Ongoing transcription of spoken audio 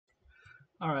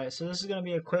Alright, so this is going to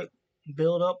be a quick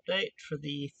build update for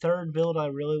the third build I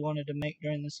really wanted to make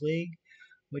during this league,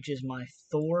 which is my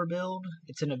Thor build.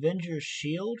 It's an Avenger's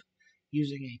Shield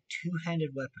using a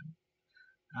two-handed weapon.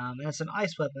 And it's an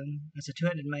ice weapon. It's a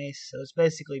two-handed mace, so it's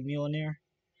basically Mjolnir.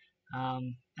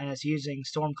 And it's using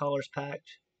Stormcaller's Pact.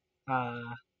 A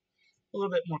little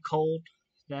bit more cold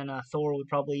than Thor would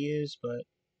probably use, but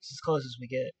it's as close as we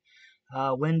get.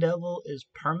 Wind Devil is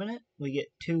permanent. We get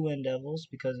 2 Wind Devils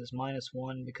because it's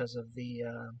 -1 because of the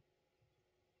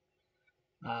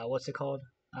what's it called?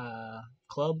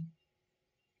 Club.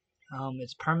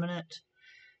 It's permanent.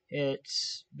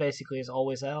 It's basically is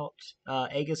always out.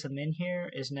 Aegis of Min here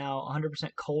is now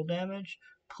 100% cold damage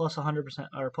plus 100%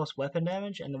 or plus weapon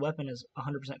damage, and the weapon is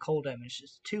 100% cold damage.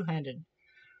 It's two-handed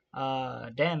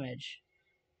damage,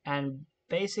 and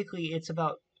basically it's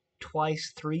about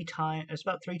it's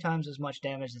about three times as much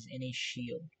damage as any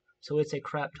shield. So it's a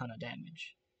crap ton of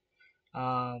damage.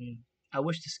 I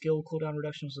wish the skill cooldown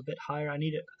reduction was a bit higher. I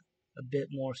need a bit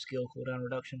more skill cooldown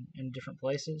reduction in different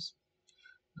places.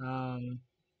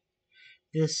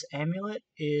 This amulet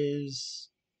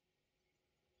is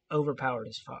overpowered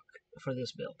as fuck for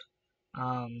this build.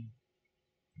 I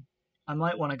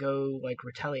might want to go like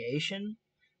retaliation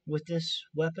with this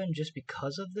weapon just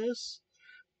because of this.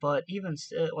 But even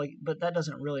still, but that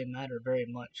doesn't really matter very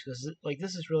much because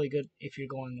this is really good if you're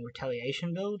going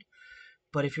retaliation build.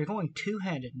 But if you're going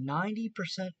two-handed,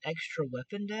 90% extra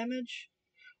weapon damage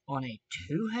on a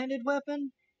two-handed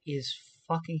weapon is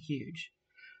fucking huge.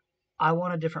 I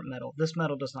want a different metal. This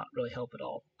metal does not really help at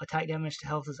all. Attack damage to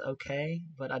health is okay,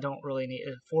 but I don't really need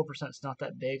 4% is not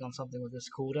that big on something with this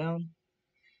cooldown.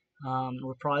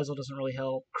 Reprisal doesn't really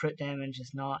help. Crit damage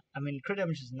is not. I mean, crit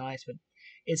damage is nice, but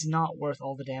it's not worth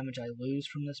all the damage I lose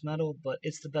from this metal. But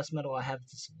it's the best metal I have at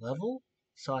this level,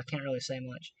 so I can't really say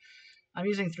much. I'm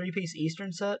using 3-piece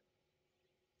Eastern set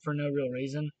for no real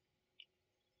reason.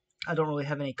 I don't really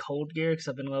have any cold gear because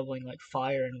I've been leveling like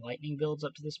fire and lightning builds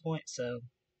up to this point. So,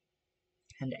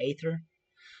 and Aether.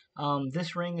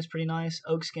 This ring is pretty nice.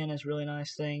 Oak skin is a really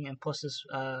nice thing, and plus this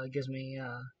gives me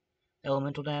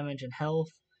elemental damage and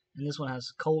health. And this one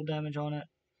has cold damage on it,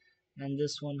 and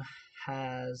this one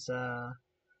has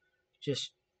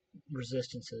just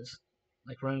resistances.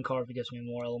 Like Rune Carve gives me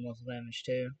more elemental damage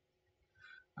too.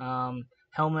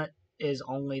 Helmet is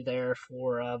only there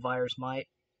for Virus Might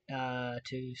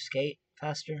to skate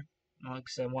faster.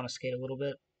 Because I want to skate a little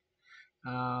bit.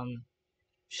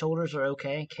 Shoulders are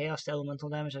okay. Chaos to elemental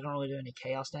damage. I don't really do any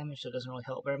chaos damage, so it doesn't really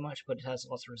help very much, but it has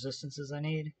lots of resistances I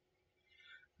need.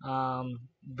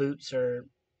 Boots are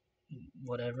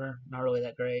whatever, not really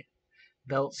that great.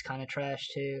 Belt's kind of trash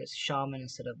too. It's Shaman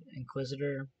instead of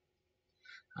Inquisitor.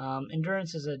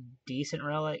 Endurance is a decent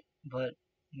relic, but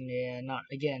yeah, not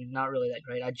really that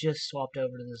great. I just swapped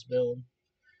over to this build.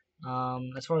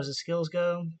 As far as the skills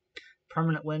go,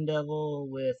 permanent Wind Devil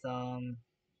with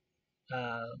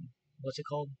what's it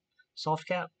called? Soft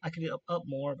Cap. I could get up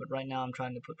more, but right now I'm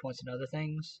trying to put points in other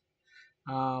things.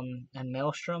 And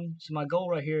Maelstrom. So my goal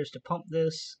right here is to pump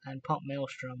this and pump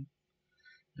Maelstrom.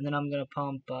 And then I'm going to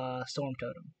pump Storm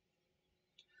Totem.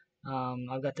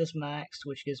 I've got this maxed,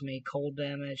 which gives me cold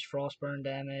damage, frostburn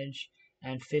damage,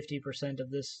 and 50% of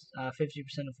this,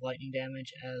 50% of lightning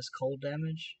damage as cold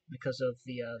damage because of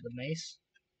the mace.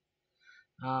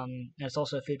 And it's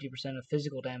also 50% of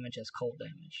physical damage as cold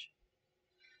damage.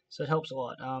 So it helps a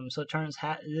lot. So it turns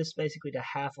this basically to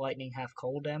half lightning, half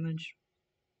cold damage.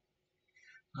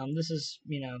 This is,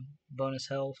 bonus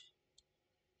health.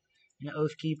 And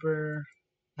Oathkeeper.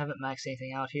 I haven't maxed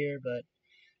anything out here, but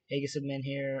Aegis of Min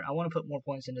here. I want to put more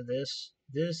points into this.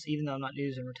 This, even though I'm not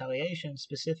using retaliation,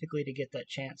 specifically to get that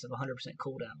chance of 100%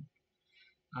 cooldown.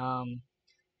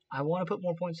 I want to put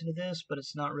more points into this, but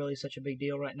it's not really such a big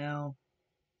deal right now.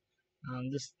 I'm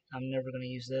never going to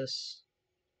use this.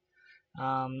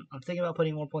 I'm thinking about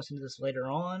putting more points into this later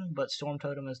on, but Storm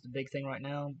Totem is the big thing right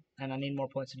now, and I need more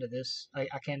points into this.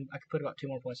 I can put about 2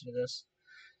 more points into this.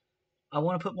 I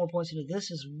want to put more points into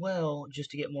this as well,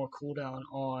 just to get more cooldown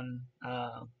on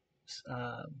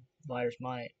Virus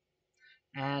Might.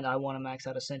 And I want to max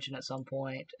out Ascension at some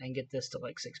point and get this to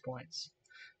like 6 points.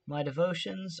 My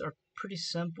devotions are pretty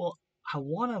simple. I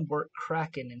want to work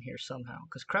Kraken in here somehow,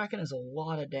 because Kraken is a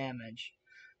lot of damage.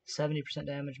 70%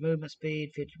 damage, movement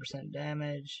speed, 50%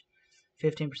 damage,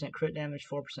 15% crit damage,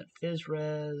 4% phys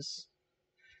res,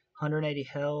 180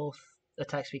 health.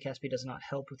 Attack speed, cast speed does not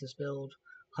help with this build.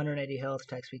 180 health,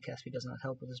 attack speed, cast speed does not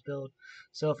help with this build.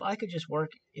 So if I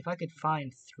could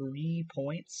find 3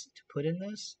 points to put in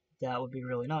this, that would be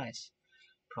really nice.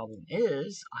 Problem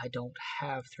is, I don't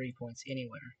have 3 points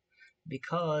anywhere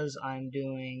because I'm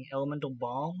doing Elemental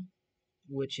Bomb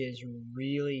which is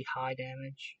really high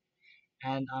damage,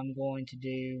 and I'm going to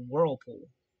do Whirlpool.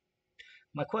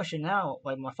 My question now,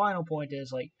 like my final point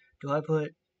is like, do I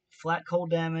put flat cold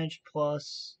damage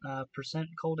plus percent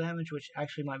cold damage, which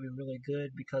actually might be really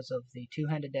good because of the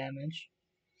two-handed damage?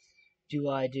 Do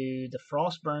I do the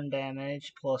frostburn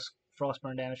damage plus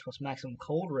maximum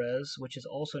cold res, which is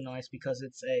also nice because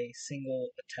it's a single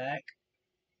attack?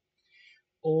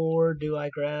 Or do I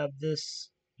grab this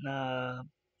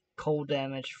cold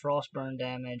damage, frostburn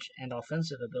damage, and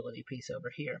offensive ability piece over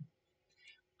here?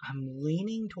 I'm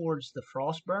leaning towards the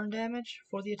frostburn damage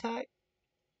for the attack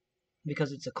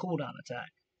because it's a cooldown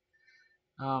attack.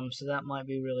 So that might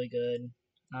be really good.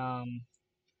 Of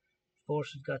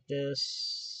course, we've got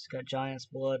this. Got Giant's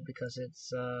Blood because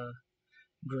it's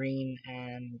green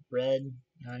and red.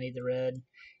 I need the red.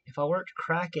 If I worked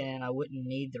Kraken, I wouldn't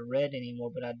need the red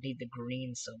anymore, but I'd need the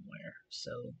green somewhere.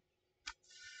 So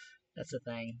that's the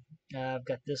thing. I've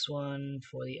got this one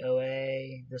for the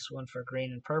OA, this one for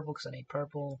green and purple because I need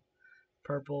purple,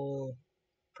 purple,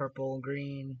 purple,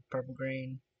 green, purple,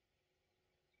 green.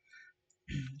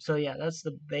 So yeah, that's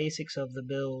the basics of the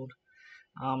build.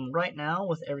 Right now,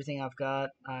 with everything I've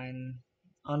got, I'm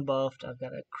unbuffed. I've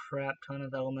got a crap ton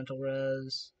of elemental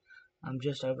res. I'm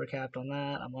just overcapped on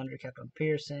that. I'm undercapped on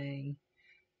piercing,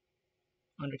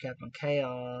 undercapped on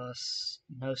chaos,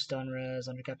 no stun res,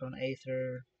 undercapped on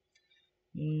aether,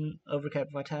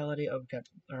 overcapped vitality, overcapped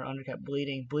or undercapped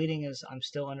bleeding. Bleeding is I'm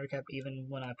still undercapped even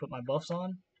when I put my buffs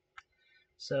on.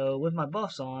 So with my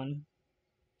buffs on,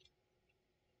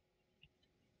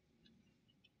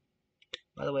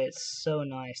 by the way, it's so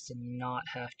nice to not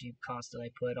have to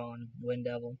constantly put on Wind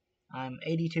Devil. I'm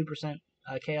 82%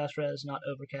 chaos res, not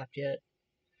overcapped yet.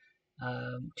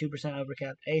 2%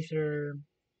 overcapped aether,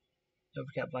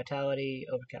 overcapped vitality,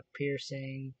 overcapped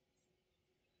piercing.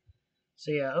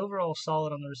 So yeah, overall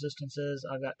solid on the resistances.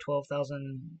 I've got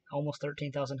 12,000, almost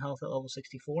 13,000 health at level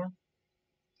 64.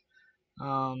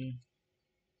 And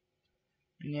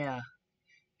yeah,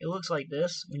 it looks like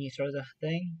this when you throw the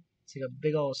thing. It's like a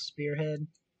big old spearhead.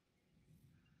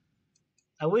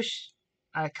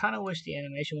 I kind of wish the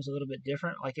animation was a little bit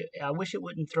different. Like, I wish it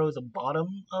wouldn't throw the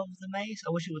bottom of the mace.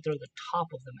 I wish it would throw the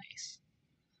top of the mace.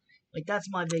 Like, that's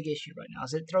my big issue right now,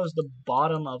 is it throws the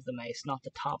bottom of the mace, not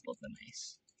the top of the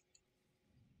mace.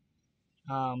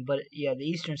 But yeah, the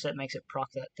Eastern set makes it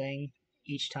proc that thing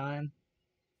each time.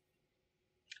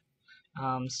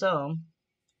 So,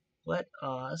 let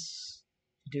us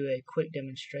do a quick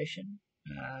demonstration.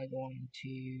 I'm going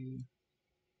to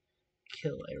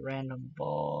kill a random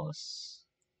boss.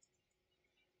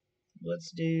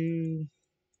 Let's do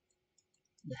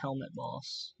the helmet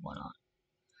boss. Why not?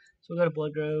 So we'll go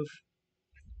to Bloodgrove.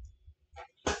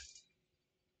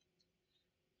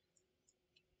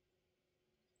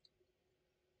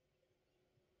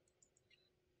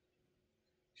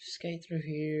 Skate through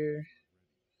here.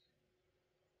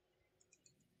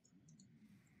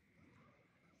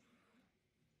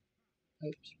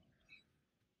 Oops.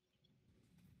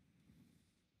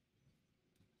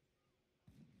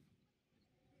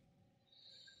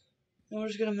 And we're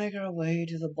just gonna make our way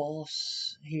to the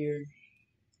boss here.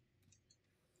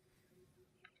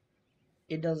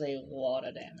 It does a lot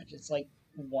of damage. It's like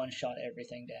one-shot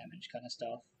everything damage kind of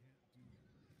stuff.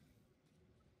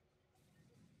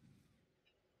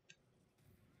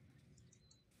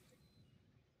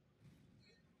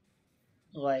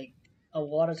 Like, a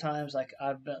lot of times, like,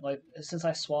 I've been, like, since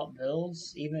I swapped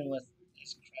builds, even with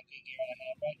this crappy gear I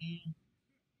have right now,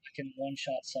 I can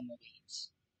one-shot some elites.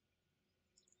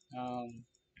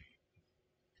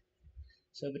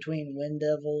 So between Wind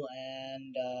Devil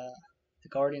and the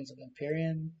Guardians of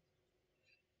Empyrean,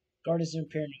 Guardians of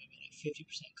Empyrean are going to be like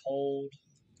 50% cold.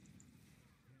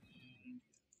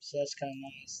 So that's kind of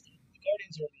nice. The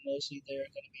Guardians are mostly there,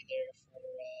 going to be there for,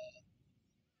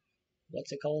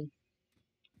 what's it called?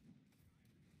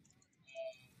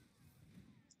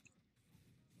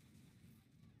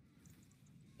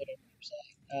 Whatever I'm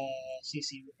saying.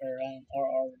 CC or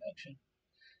RR reduction.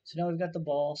 So now we've got the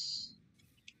boss.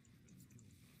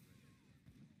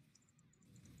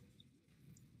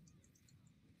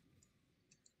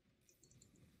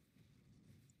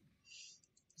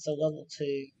 So level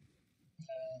 2.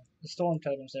 The storm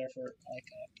totem's there for like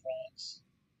procs.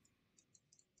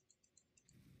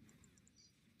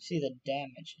 See the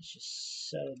damage is just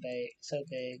so big, so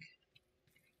big.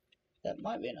 That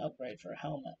might be an upgrade for a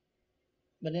helmet.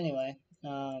 But anyway,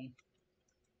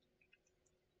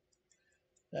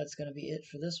 that's gonna be it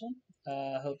for this one.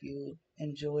 I hope you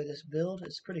enjoy this build.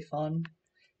 It's pretty fun.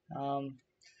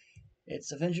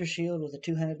 It's Avenger Shield with a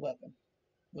two-handed weapon.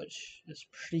 which is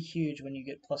pretty huge when you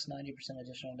get plus 90%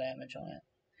 additional damage on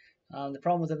it. The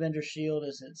problem with Avenger Shield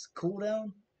is its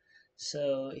cooldown.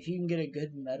 So if you can get a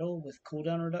good metal with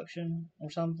cooldown reduction or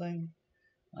something,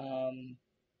 um,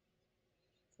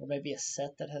 or maybe a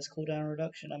set that has cooldown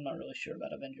reduction. I'm not really sure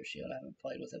about Avenger Shield. I haven't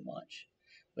played with it much.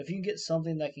 But if you can get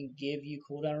something that can give you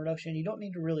cooldown reduction, you don't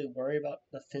need to really worry about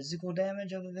the physical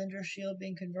damage of Avenger Shield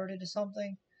being converted to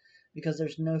something, because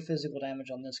there's no physical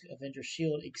damage on this Avenger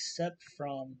Shield except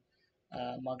from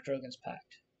Monk Drogon's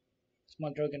Pact.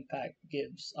 Monk Drogon Pact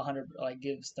gives 100,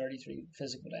 gives 33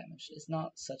 physical damage. It's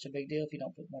not such a big deal if you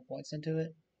don't put more points into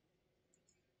it.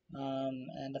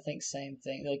 And I think same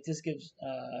thing. Like this gives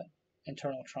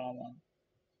internal trauma,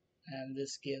 and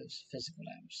this gives physical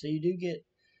damage. So you do get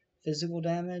physical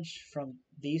damage from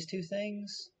these two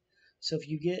things. So if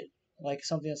you get like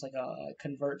something that's like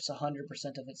converts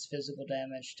 100% of its physical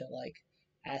damage to like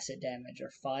acid damage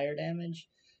or fire damage,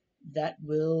 that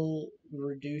will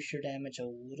reduce your damage a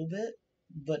little bit,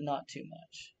 but not too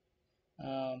much.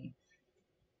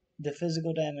 The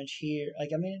physical damage here, like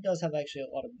I mean, it does have actually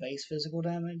a lot of base physical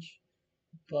damage,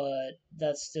 but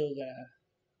that's still gonna,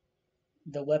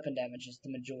 the weapon damage is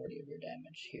the majority of your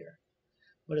damage here.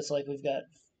 But it's like we've got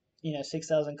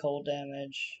 6,000 cold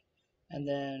damage, and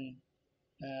then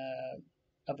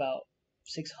about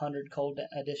 600 cold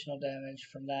additional damage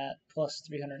from that, plus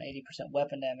 380%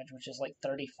 weapon damage, which is like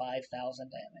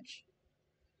 35,000 damage.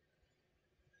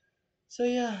 So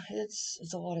yeah,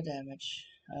 it's a lot of damage.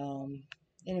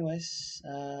 Anyways,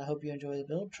 I hope you enjoy the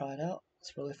build. Try it out.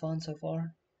 It's really fun so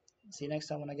far. See you next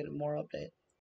time when I get more update.